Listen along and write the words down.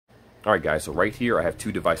Alright guys, so right here I have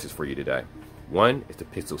two devices for you today. One is the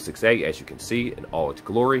Pixel 6a, as you can see, in all its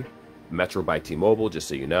glory, Metro by T-Mobile, just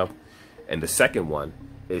so you know. And the second one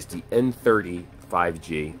is the N30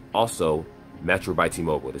 5G, also Metro by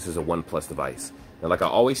T-Mobile. This is a OnePlus device. Now, like I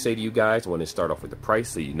always say to you guys, I want to start off with the price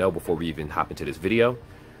so you know before we even hop into this video.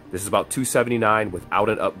 This is about $279 without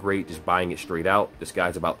an upgrade, just buying it straight out. This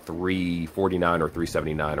guy's about $349 or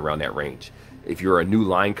 $379, around that range. If you're a new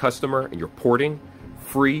line customer and you're porting,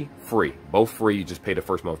 free, both free. You just pay the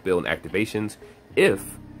first month bill and activations. If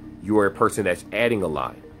you are a person that's adding a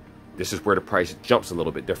line, this is where the price jumps a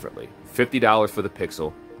little bit differently. $50 for the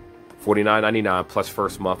Pixel, $49.99 plus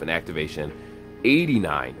first month and activation,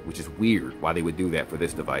 $89, which is weird why they would do that for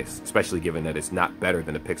this device, especially given that it's not better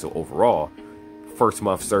than the Pixel overall. First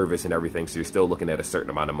month service and everything, so you're still looking at a certain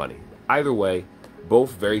amount of money. Either way,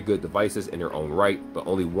 both very good devices in their own right, but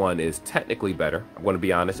only one is technically better. I'm going to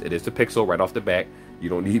be honest, it is the Pixel right off the bat. You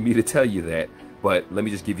don't need me to tell you that, but let me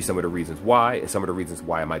just give you some of the reasons why and some of the reasons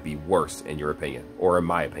why it might be worse in your opinion, or in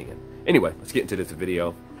my opinion. Anyway, let's get into this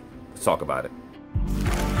video. Let's talk about it.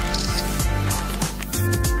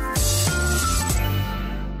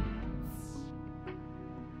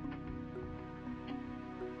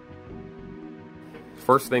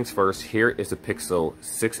 First things first, here is the Pixel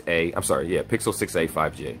 6a, Pixel 6a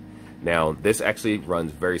 5G. Now, this actually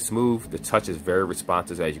runs very smooth. The touch is very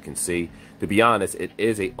responsive, as you can see. To be honest, it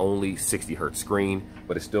is a only 60 Hz screen,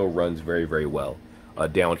 but it still runs very, very well.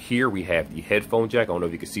 Down here, we have the headphone jack. I don't know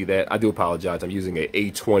if you can see that. I do apologize. I'm using an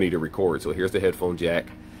A20 to record. So here's the headphone jack.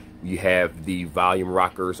 You have the volume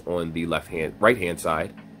rockers on the right-hand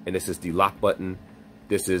side, and this is the lock button.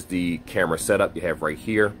 This is the camera setup you have right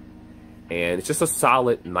here. And it's just a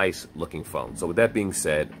solid, nice looking phone. So with that being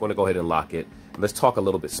said, I'm going to go ahead and lock it. Let's talk a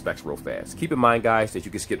little bit specs real fast. Keep in mind, guys, that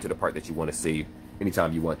you can skip to the part that you want to see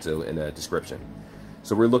anytime you want to in the description.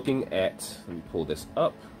 So we're looking at, let me pull this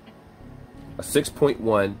up, a 6.1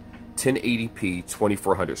 1080p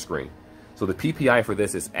 2400 screen. So the PPI for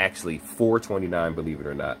this is actually 429, believe it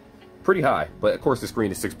or not. Pretty high, but of course the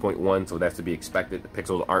screen is 6.1, so that's to be expected. The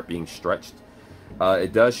pixels aren't being stretched.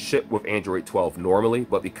 It does ship with Android 12 normally,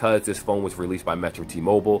 but because this phone was released by Metro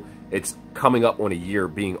T-Mobile, it's coming up on a year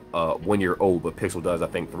being 1 year old, but Pixel does, I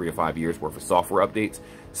think, 3 or 5 years worth of software updates.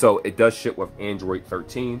 So it does ship with Android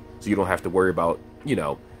 13, so you don't have to worry about, you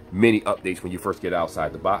know, many updates when you first get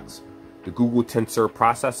outside the box. The Google Tensor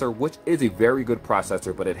processor, which is a very good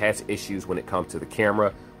processor, but it has issues when it comes to the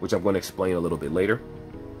camera, which I'm going to explain a little bit later.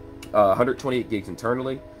 128 gigs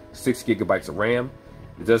internally, 6 gigabytes of RAM.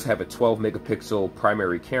 It does have a 12 megapixel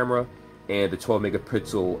primary camera and the 12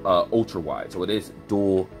 megapixel ultra wide. So it is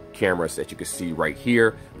dual cameras that you can see right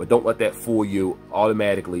here, but don't let that fool you.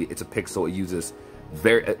 Automatically, it's a Pixel. It uses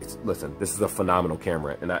listen, this is a phenomenal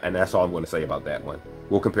camera, and that's all I'm going to say about that one.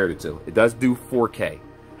 We'll compare the two. It does do 4K,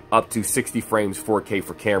 up to 60 frames 4K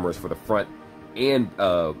for cameras for the front, and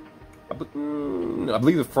I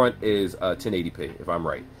believe the front is 1080p, if I'm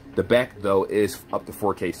right. The back, though, is up to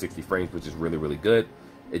 4K 60 frames, which is really, really good.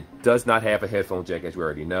 It does not have a headphone jack, as we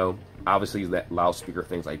already know. Obviously, that loudspeaker,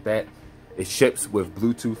 things like that. It ships with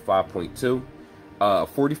Bluetooth 5.2,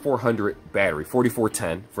 4400 battery,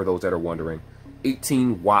 4410 for those that are wondering,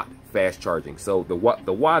 18 watt fast charging. So the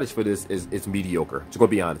wattage for this is mediocre. Just gonna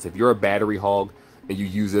be honest. If you're a battery hog and you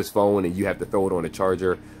use this phone and you have to throw it on a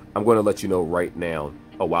charger, I'm going to let you know right now.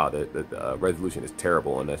 Oh wow, the resolution is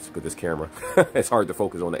terrible on this with this camera. It's hard to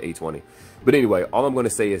focus on the A20. But anyway, all I'm going to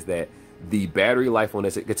say is that the battery life on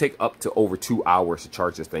this, it could take up to over 2 hours to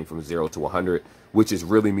charge this thing from 0 to 100, which is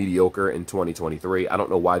really mediocre in 2023. I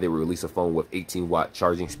don't know why they would release a phone with 18 watt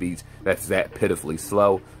charging speeds that's that pitifully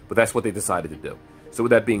slow, but that's what they decided to do. So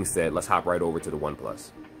with that being said, let's hop right over to the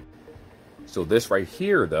OnePlus. So this right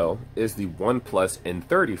here, though, is the OnePlus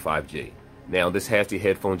N30 5G. Now, this has the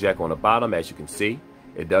headphone jack on the bottom, as you can see.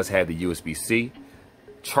 It does have the USB-C.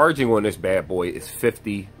 Charging on this bad boy is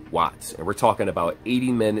 50 watts. And we're talking about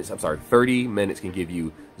 30 minutes can give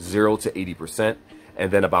you 0 to 80%.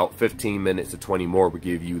 And then about 15 minutes to 20 more will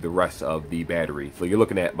give you the rest of the battery. So you're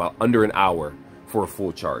looking at about under an hour for a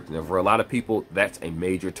full charge. Now, for a lot of people, that's a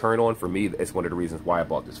major turn on. For me, it's one of the reasons why I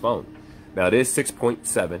bought this phone. Now, it is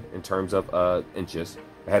 6.7 in terms of inches.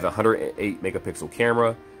 It has a 108 megapixel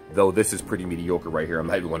camera, though this is pretty mediocre right here. I'm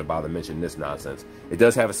not even going to bother mentioning this nonsense. It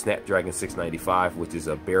does have a Snapdragon 695, which is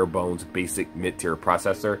a bare bones basic mid-tier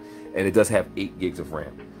processor, and it does have 8 gigs of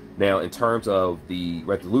RAM. Now, in terms of the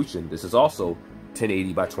resolution, this is also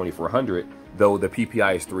 1080 by 2400, though the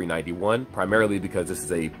PPI is 391, primarily because this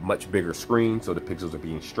is a much bigger screen, so the pixels are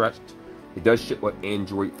being stretched. It does ship with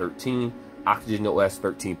Android 13, Oxygen OS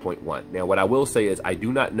 13.1. Now, what I will say is I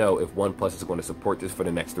do not know if OnePlus is going to support this for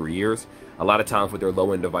the next 3 years. A lot of times with their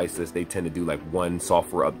low-end devices, they tend to do like one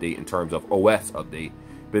software update in terms of OS update,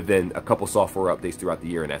 but then a couple software updates throughout the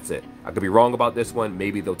year, and that's it. I could be wrong about this one.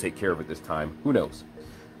 Maybe they'll take care of it this time. Who knows?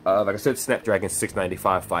 Like I said, Snapdragon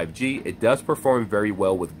 695 5G. It does perform very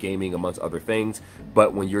well with gaming, amongst other things.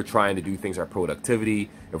 But when you're trying to do things like productivity,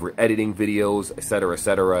 if we're editing videos,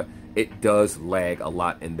 etc., it does lag a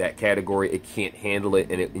lot in that category. It can't handle it,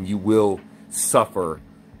 and you will suffer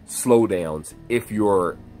slowdowns if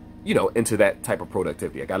you're, you know, into that type of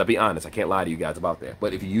productivity. I gotta be honest. I can't lie to you guys about that.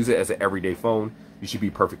 But if you use it as an everyday phone, you should be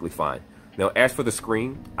perfectly fine. Now, as for the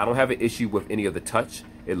screen, I don't have an issue with any of the touch.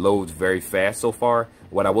 It loads very fast so far.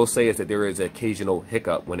 What I will say is that there is an occasional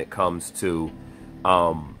hiccup when it comes to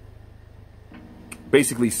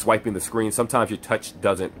basically swiping the screen. Sometimes your touch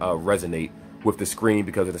doesn't resonate with the screen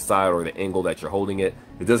because of the side or the angle that you're holding it.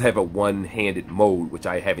 It does have a one-handed mode, which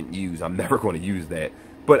I haven't used. I'm never going to use that.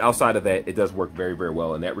 But outside of that, it does work very, very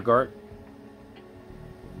well in that regard.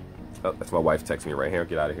 Oh, that's my wife texting me right here.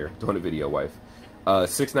 Get out of here. Doing a video, wife.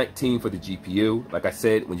 619 for the GPU. Like I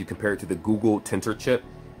said, when you compare it to the Google Tensor chip,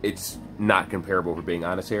 it's not comparable, for being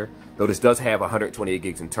honest here. Though this does have 128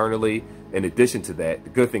 gigs internally. In addition to that, the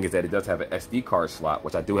good thing is that it does have an SD card slot,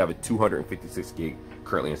 which I do have a 256 gig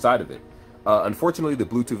currently inside of it. Unfortunately, the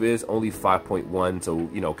Bluetooth is only 5.1, so,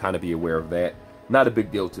 you know, kind of be aware of that. Not a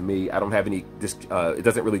big deal to me. I don't have any, it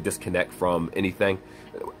doesn't really disconnect from anything.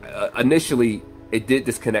 Initially, it did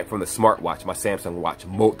disconnect from the smartwatch, my Samsung watch,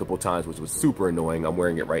 multiple times, which was super annoying. I'm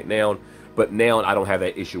wearing it right now. But now I don't have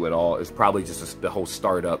that issue at all. It's probably just the whole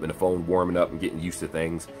startup and the phone warming up and getting used to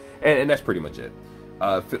things. And that's pretty much it.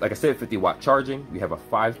 Like I said, 50-watt charging. We have a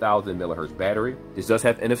 5,000 millihertz battery. This does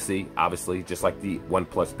have NFC, obviously, just like the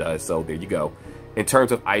OnePlus does. So there you go. In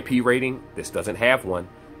terms of IP rating, this doesn't have one.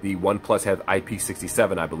 The OnePlus has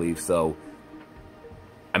IP67, I believe. So,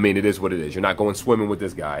 I mean, it is what it is. You're not going swimming with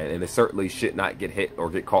this guy. And it certainly should not get hit or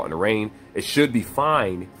get caught in the rain. It should be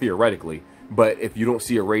fine, theoretically. But if you don't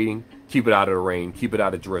see a rating, keep it out of the rain, keep it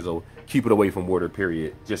out of drizzle, keep it away from water,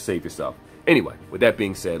 period. Just save yourself. Anyway, with that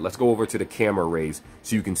being said, let's go over to the camera arrays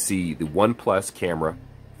so you can see the OnePlus camera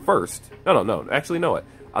first. No, actually, no.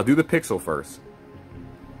 I'll do the Pixel first.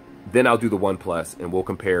 Then I'll do the OnePlus, and we'll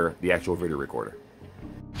compare the actual video recorder.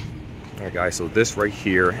 All right, guys, so this right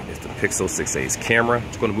here is the Pixel 6a's camera.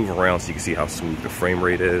 It's going to move around so you can see how smooth the frame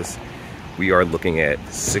rate is. We are looking at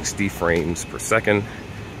 60 frames per second.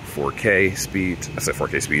 4K speeds, I said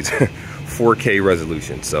 4K speeds, 4K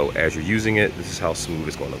resolution. So as you're using it, this is how smooth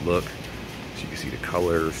it's going to look. So you can see the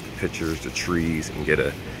colors, the pictures, the trees, and get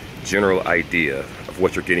a general idea of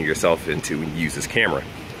what you're getting yourself into when you use this camera.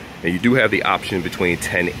 And you do have the option between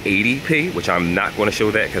 1080p, which I'm not going to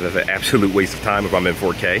show that because it's an absolute waste of time if I'm in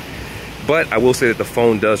 4K. But I will say that the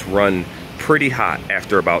phone does run pretty hot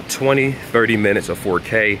after about 20-30 minutes of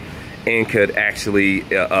 4K. And could actually,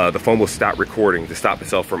 the phone will stop recording to stop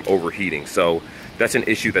itself from overheating. So that's an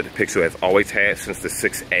issue that the Pixel has always had since the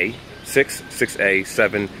 6A, 6A,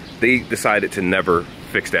 7. They decided to never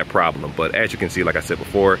fix that problem. But as you can see, like I said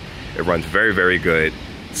before, it runs very, very good.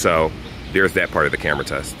 So there's that part of the camera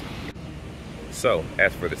test. So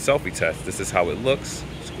as for the selfie test, this is how it looks.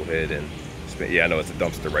 Let's go ahead and spin. Yeah, I know it's a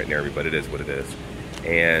dumpster right near me, but it is what it is.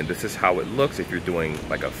 And this is how it looks if you're doing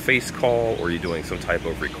like a face call or you're doing some type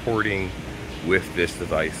of recording with this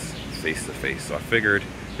device face to face. So I figured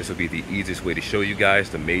this would be the easiest way to show you guys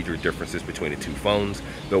the major differences between the two phones.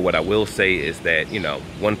 Though what I will say is that, you know,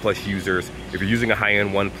 OnePlus users, if you're using a high-end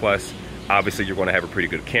OnePlus, obviously you're going to have a pretty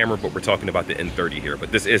good camera, but we're talking about the N30 here.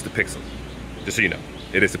 But this is the Pixel, just so you know,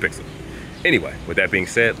 it is the Pixel. Anyway, with that being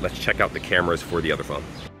said, let's check out the cameras for the other phone.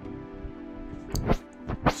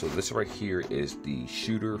 So this right here is the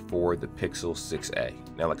shooter for the Pixel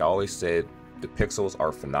 6a. Now, like I always said, the Pixels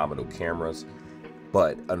are phenomenal cameras,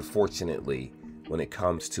 but unfortunately, when it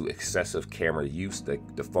comes to excessive camera use, the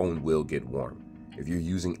phone will get warm. If you're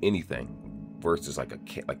using anything versus like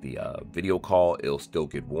the video call, it'll still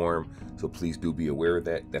get warm. So please do be aware of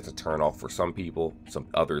that. That's a turn off for some people. Some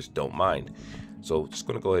others don't mind. So just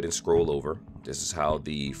going to go ahead and scroll over. This is how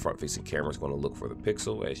the front-facing camera is going to look for the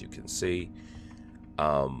Pixel, as you can see.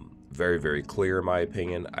 Very, very clear in my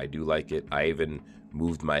opinion. I do like it. I even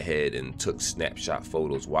moved my head and took snapshot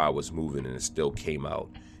photos while I was moving, and it still came out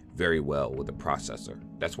very well with the processor.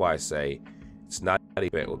 That's why I say it's not a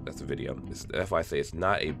bad, well, that's a video. That's why I say it's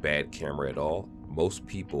not a bad camera at all. Most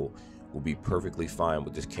people will be perfectly fine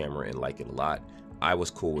with this camera and like it a lot. I was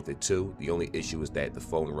cool with it too. The only issue is that the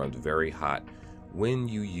phone runs very hot when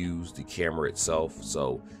you use the camera itself.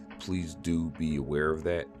 So please do be aware of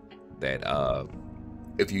that.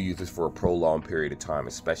 if you use this for a prolonged period of time,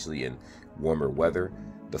 especially in warmer weather,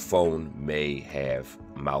 the phone may have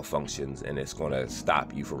malfunctions and it's going to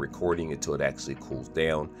stop you from recording until it actually cools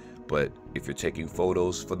down. But if you're taking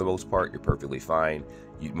photos, for the most part, you're perfectly fine.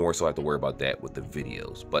 You more so have to worry about that with the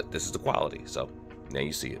videos, but this is the quality, so now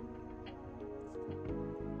you see it.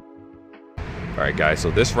 All right, guys,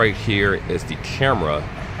 so this right here is the camera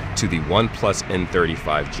to the OnePlus N30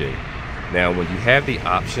 5G. Now, when you have the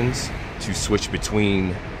options to switch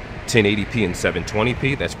between 1080p and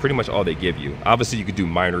 720p, that's pretty much all they give you. Obviously, you could do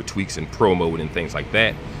minor tweaks in pro mode and things like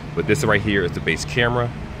that, but this right here is the base camera.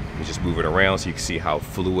 You just move it around so you can see how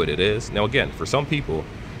fluid it is. Now, again, for some people,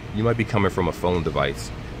 you might be coming from a phone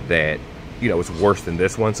device that, you know, is worse than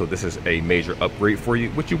this one, so this is a major upgrade for you,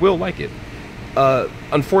 which you will like it.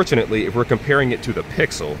 Unfortunately, if we're comparing it to the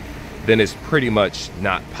Pixel, then it's pretty much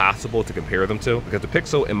not possible to compare them to, because the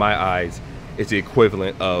Pixel, in my eyes, is the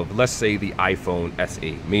equivalent of, let's say, the iPhone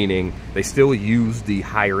SE, meaning they still use the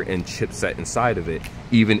higher end chipset inside of it,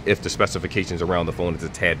 even if the specifications around the phone is a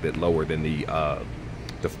tad bit lower than the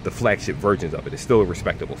flagship versions of it. It's still a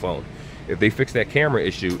respectable phone. If they fixed that camera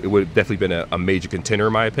issue, it would have definitely been a major contender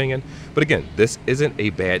in my opinion. But again, this isn't a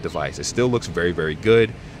bad device. It still looks very, very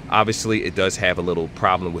good. Obviously, it does have a little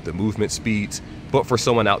problem with the movement speeds, but for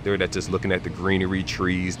someone out there that's just looking at the greenery,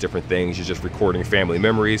 trees, different things, you're just recording family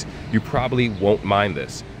memories, you probably won't mind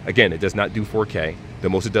this. Again, it does not do 4K. The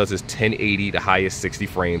most it does is 1080, the highest 60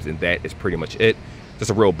 frames, and that is pretty much it.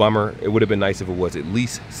 Just a real bummer. It would have been nice if it was at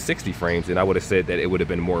least 60 frames, and I would have said that it would have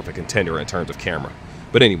been more of a contender in terms of camera.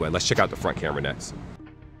 But anyway, let's check out the front camera next.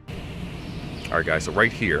 All right, guys, so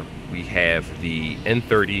right here, we have the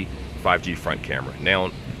N30 5G front camera.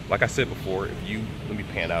 Now, like I said before, let me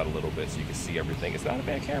pan out a little bit so you can see everything. It's not a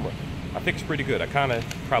bad camera. I think it's pretty good. I kind of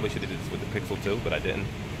probably should have did this with the Pixel too, but I didn't.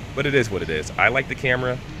 But it is what it is. I like the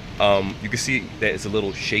camera. You can see that it's a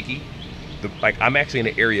little shaky. Like, I'm actually in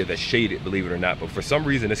an area that's shaded, believe it or not, but for some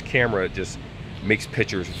reason this camera just makes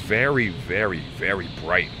pictures very, very, very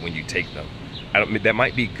bright when you take them. That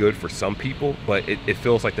might be good for some people, but it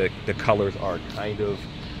feels like the colors are kind of,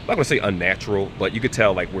 I'm not gonna say unnatural, but you could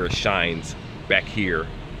tell like where it shines back here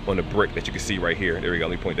on the brick that you can see right here. There we go,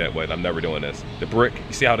 let me point that way. I'm never doing this. The brick,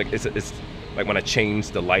 you see how it's like when I change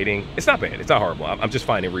the lighting, it's not bad, it's not horrible. I'm just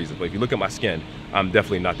finding reasons, but if you look at my skin, I'm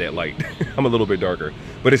definitely not that light. I'm a little bit darker,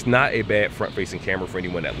 but it's not a bad front-facing camera for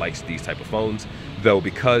anyone that likes these type of phones, though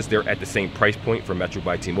because they're at the same price point for Metro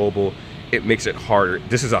by T-Mobile, it makes it harder.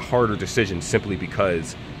 This is a harder decision simply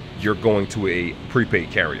because you're going to a prepaid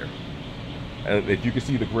carrier. And if you can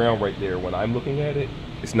see the ground right there, when I'm looking at it,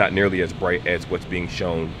 it's not nearly as bright as what's being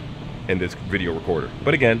shown in this video recorder.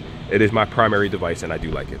 But again, it is my primary device and I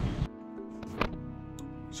do like it.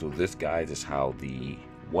 So this, guys, is how the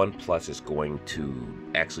OnePlus is going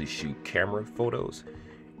to actually shoot camera photos.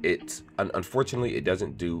 Unfortunately, it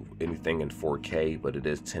doesn't do anything in 4K, but it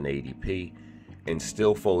is 1080p. And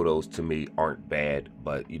still photos to me aren't bad,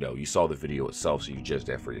 but you know, you saw the video itself, so you judge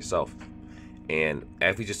that for yourself. And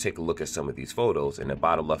if you just take a look at some of these photos, in the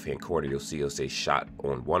bottom left-hand corner, you'll see it'll say shot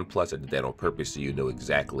on OnePlus. I did that on purpose so you know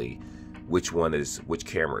exactly which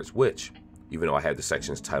camera is which, even though I have the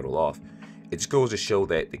sections titled off. It just goes to show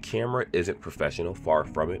that the camera isn't professional, far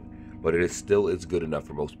from it, but it still is good enough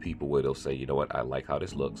for most people where they'll say, you know what, I like how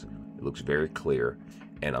this looks. It looks very clear,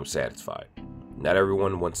 and I'm satisfied. Not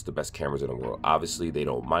everyone wants the best cameras in the world. Obviously, they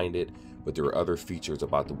don't mind it, but there are other features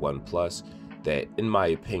about the OnePlus that, in my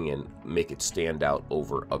opinion, make it stand out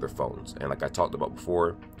over other phones. And like I talked about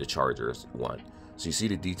before, the charger is one. So you see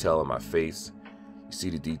the detail on my face. You see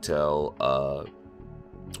the detail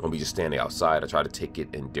when we just standing outside. I try to take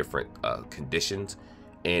it in different conditions.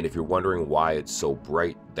 And if you're wondering why it's so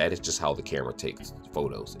bright, that is just how the camera takes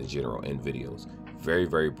photos in general and videos. Very,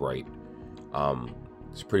 very bright.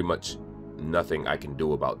 It's pretty much nothing I can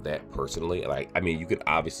do about that personally. Like, I mean, you could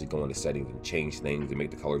obviously go into settings and change things and make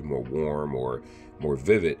the colors more warm or more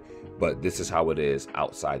vivid, but this is how it is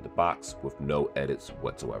outside the box with no edits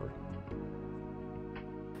whatsoever.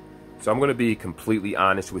 So I'm going to be completely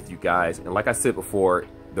honest with you guys, and like I said before,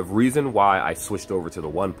 the reason why I switched over to the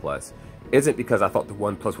OnePlus isn't because I thought the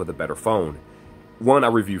OnePlus was a better phone. One, I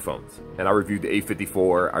review phones, and I reviewed the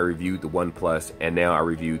A54, I reviewed the OnePlus, and now I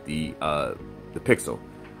reviewed the Pixel.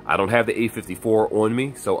 I don't have the A54 on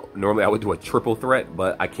me, so normally I would do a triple threat,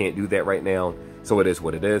 but I can't do that right now. So it is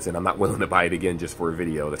what it is, and I'm not willing to buy it again just for a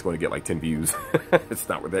video that's going to get like 10 views. It's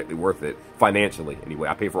not really worth it financially. Anyway,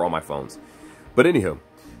 I pay for all my phones. But anywho,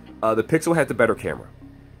 the Pixel has the better camera.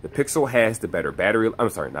 The Pixel has the better battery. I'm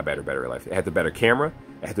sorry, not better battery life. It has the better camera.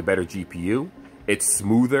 It has the better GPU. It's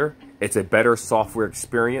smoother. It's a better software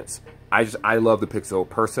experience. I love the Pixel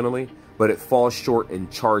personally, but it falls short in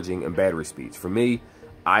charging and battery speeds. For me,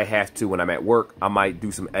 I have to, when I'm at work, I might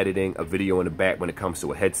do some editing, a video in the back when it comes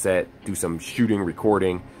to a headset, do some shooting,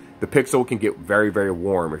 recording. The Pixel can get very, very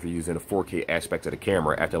warm if you're using a 4K aspect of the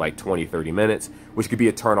camera after like 20, 30 minutes, which could be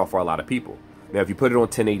a turn off for a lot of people. Now, if you put it on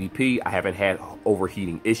 1080p, I haven't had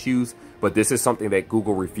overheating issues, but this is something that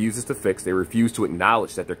Google refuses to fix. They refuse to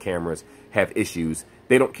acknowledge that their cameras have issues.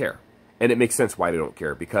 They don't care. And it makes sense why they don't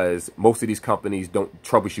care, because most of these companies don't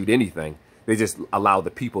troubleshoot anything. They just allow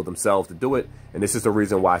the people themselves to do it. And this is the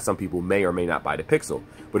reason why some people may or may not buy the Pixel.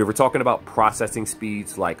 But if we're talking about processing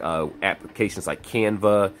speeds, like applications like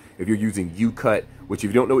Canva, if you're using UCut, which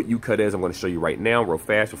if you don't know what UCut is, I'm going to show you right now real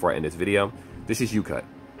fast before I end this video. This is UCut.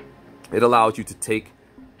 It allows you to take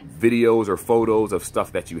videos or photos of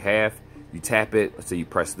stuff that you have. You tap it, let's say you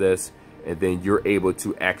press this, and then you're able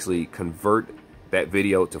to actually convert that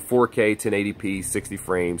video to 4K, 1080p, 60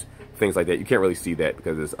 frames, things like that. You can't really see that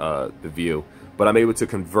because it's the view, but I'm able to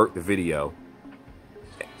convert the video,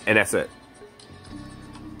 and that's it.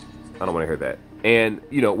 I don't want to hear that. And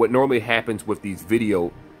you know what normally happens with these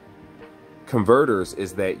video converters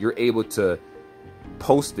is that you're able to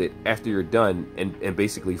post it after you're done and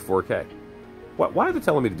basically 4K. Why are they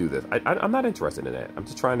telling me to do this? I'm not interested in that. I'm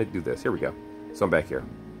just trying to do this. Here we go. So I'm back here.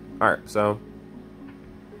 All right, so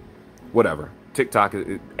whatever. TikTok,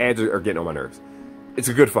 ads are getting on my nerves. It's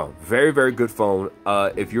a good phone. Very, very good phone.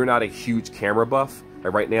 If you're not a huge camera buff,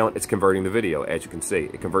 like right now, it's converting the video. As you can see,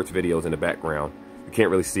 it converts videos in the background. You can't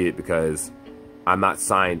really see it because I'm not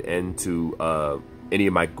signed into any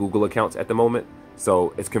of my Google accounts at the moment.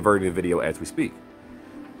 So it's converting the video as we speak.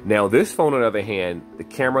 Now, this phone, on the other hand, the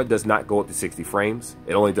camera does not go up to 60 frames.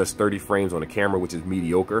 It only does 30 frames on the camera, which is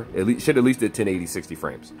mediocre. It should at least do 1080, 60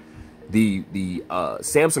 frames. The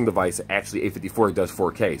Samsung device, actually A54, does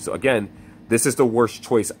 4K. So again, this is the worst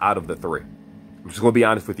choice out of the three. I'm just going to be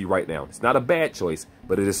honest with you right now. It's not a bad choice,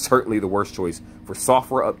 but it is certainly the worst choice for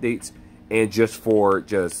software updates and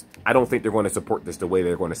I don't think they're going to support this the way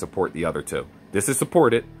they're going to support the other two. This is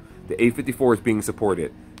supported. The A54 is being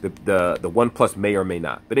supported. The OnePlus may or may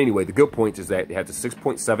not. But anyway, the good point is that it has a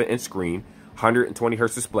 6.7 inch screen, 120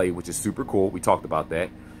 hertz display, which is super cool. We talked about that.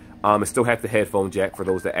 It still has the headphone jack for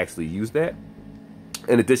those that actually use that.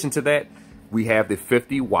 In addition to that, we have the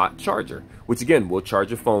 50-watt charger, which again will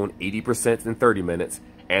charge your phone 80% in 30 minutes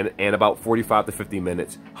and about 45 to 50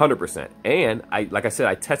 minutes, 100%. And like I said,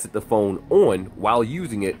 I tested the phone on while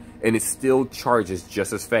using it, and it still charges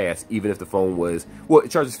just as fast, even if the phone was, well, it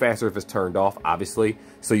charges faster if it's turned off, obviously.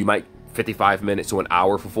 So you might 55 minutes to an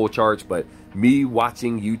hour for full charge, but me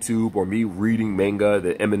watching YouTube or me reading manga,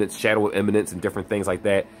 the Eminence, Shadow of Eminence, and different things like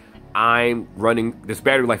that, I'm running, this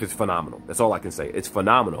battery life is phenomenal. That's all I can say. It's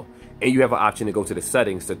phenomenal. And you have an option to go to the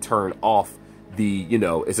settings to turn off the, you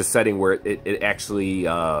know, it's a setting where it actually,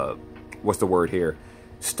 what's the word here?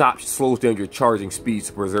 Slows down your charging speeds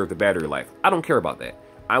to preserve the battery life. I don't care about that.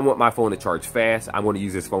 I want my phone to charge fast. I want to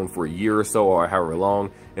use this phone for a year or so or however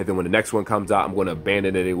long. And then when the next one comes out, I'm going to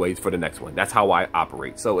abandon it anyways for the next one. That's how I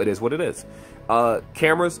operate. So it is what it is.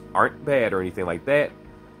 Cameras aren't bad or anything like that.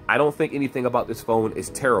 I don't think anything about this phone is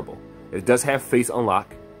terrible. It does have face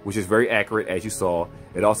unlock, which is very accurate, as you saw.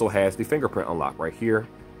 It also has the fingerprint unlock right here,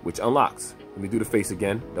 which unlocks. Let me do the face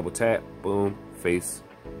again. Double tap, boom, face.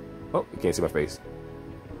 Oh, you can't see my face.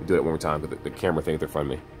 Let me do it one more time, but the camera thing in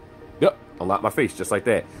front of me. Yep, unlock my face just like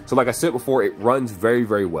that. So like I said before, it runs very,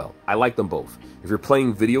 very well. I like them both. If you're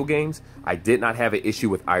playing video games, I did not have an issue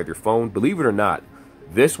with either phone. Believe it or not,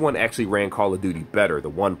 this one actually ran Call of Duty better,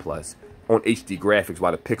 the OnePlus, on HD graphics,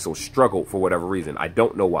 while the Pixel struggled for whatever reason. I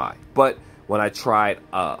don't know why. But when I tried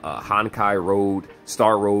Honkai Road,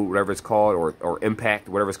 Star Road, whatever it's called, or Impact,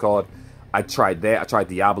 whatever it's called, I tried that. I tried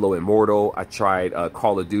Diablo Immortal. I tried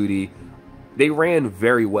Call of Duty. They ran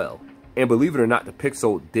very well. And believe it or not, the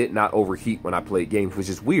Pixel did not overheat when I played games, which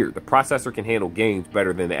is weird. The processor can handle games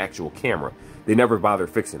better than the actual camera. They never bothered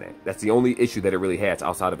fixing that. That's the only issue that it really has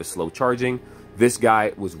outside of its slow charging. This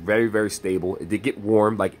guy was very, very stable. It did get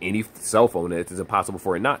warm like any cell phone. It's impossible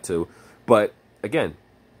for it not to. But again,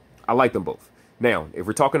 I like them both. Now, if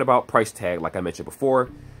we're talking about price tag, like I mentioned before,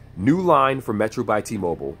 new line for Metro by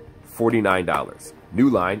T-Mobile, $49. New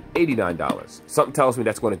line, $89. Something tells me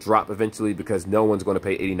that's going to drop eventually because no one's going to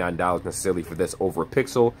pay $89 necessarily for this over a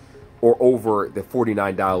Pixel or over the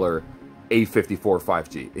 $49 A54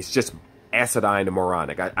 5G. It's just acidine and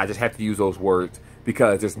moronic. I just have to use those words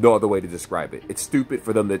because there's no other way to describe it. It's stupid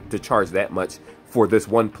for them to charge that much for this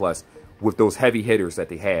OnePlus with those heavy hitters that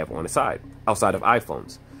they have on the side, outside of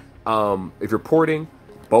iPhones. If you're porting,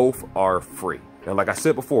 both are free. And like I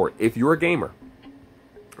said before, if you're a gamer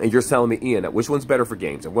And you're telling me, Ian, which one's better for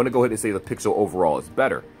games? I'm going to go ahead and say the Pixel overall is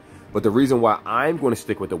better. But the reason why I'm going to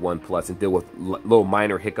stick with the OnePlus and deal with little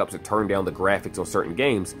minor hiccups and turn down the graphics on certain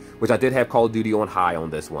games, which I did have Call of Duty on high on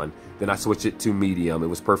this one. Then I switched it to medium. It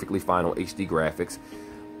was perfectly fine on HD graphics.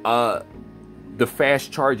 The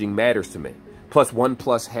fast charging matters to me. Plus,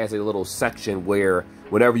 OnePlus has a little section where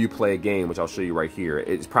whenever you play a game, which I'll show you right here,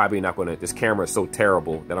 it's probably not going to, this camera is so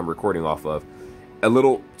terrible that I'm recording off of, a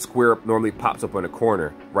little square normally pops up in the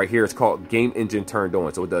corner. Right here, it's called Game Engine Turned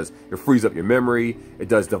On. So it frees up your memory. It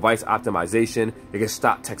does device optimization. It can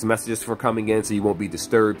stop text messages from coming in so you won't be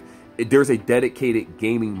disturbed. There's a dedicated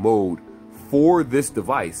gaming mode for this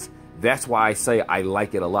device. That's why I say I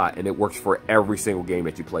like it a lot, and it works for every single game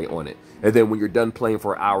that you play on it. And then when you're done playing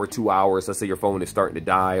for an hour, 2 hours, let's say your phone is starting to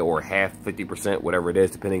die or half, 50%, whatever it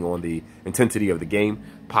is, depending on the intensity of the game,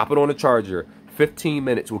 pop it on a charger. 15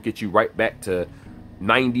 minutes will get you right back to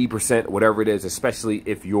 90%, whatever it is, especially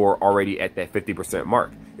if you're already at that 50%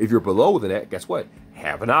 mark. If you're below that, guess what?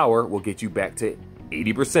 Half an hour will get you back to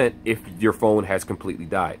 80% if your phone has completely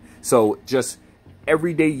died. So just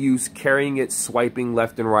everyday use, carrying it, swiping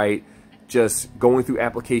left and right, just going through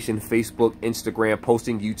application, Facebook, Instagram,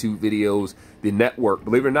 posting YouTube videos, the network.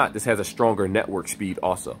 Believe it or not, this has a stronger network speed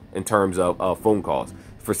also in terms of phone calls.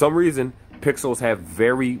 For some reason, Pixels have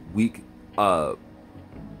very weak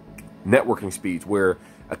networking speeds where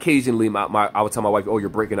occasionally I would tell my wife, oh, you're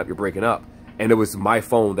breaking up. And it was my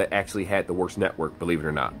phone that actually had the worst network, believe it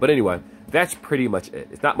or not. But anyway, that's pretty much it.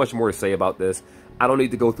 It's not much more to say about this. I don't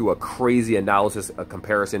need to go through a crazy analysis, a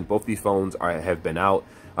comparison. Both these phones have been out.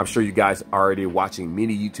 I'm sure you guys are already watching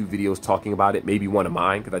many YouTube videos talking about it, maybe one of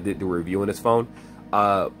mine, because I did do a review on this phone.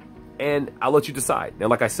 And I'll let you decide. Now,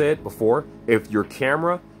 like I said before, if your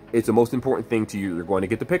camera is the most important thing to you, you're going to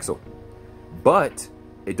get the Pixel. But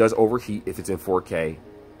it does overheat if it's in 4K.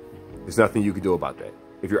 There's nothing you can do about that.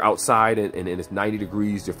 If you're outside and it's 90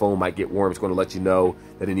 degrees, your phone might get warm. It's going to let you know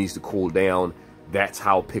that it needs to cool down. That's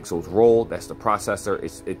how Pixels roll. That's the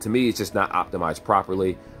processor. To me, it's just not optimized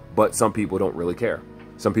properly, but some people don't really care.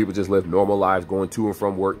 Some people just live normal lives, going to and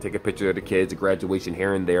from work, take a picture of the kids, a graduation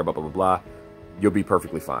here and there, blah, blah, blah, blah. You'll be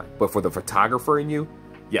perfectly fine. But for the photographer in you,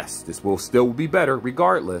 yes, this will still be better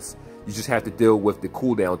regardless. You just have to deal with the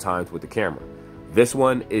cooldown times with the camera. This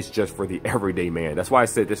one is just for the everyday man. That's why I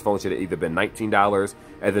said this phone should have either been $19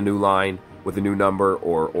 at the new line with the new number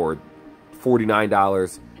or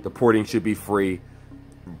 $49. The porting should be free.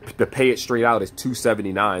 To pay it straight out is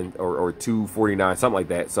 $279 or $249, something like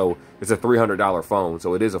that. So it's a $300 phone.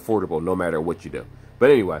 So it is affordable no matter what you do.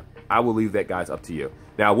 But anyway, I will leave that, guys, up to you.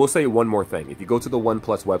 Now, I will say one more thing. If you go to the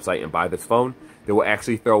OnePlus website and buy this phone, they will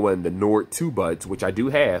actually throw in the Nord 2 buds, which I do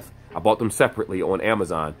have. I bought them separately on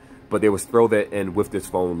Amazon. But they will throw that in with this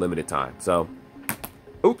phone limited time. So,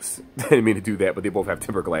 oops, I didn't mean to do that, but they both have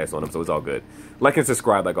tempered glass on them, so it's all good. Like and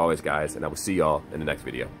subscribe like always, guys, and I will see y'all in the next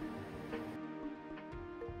video.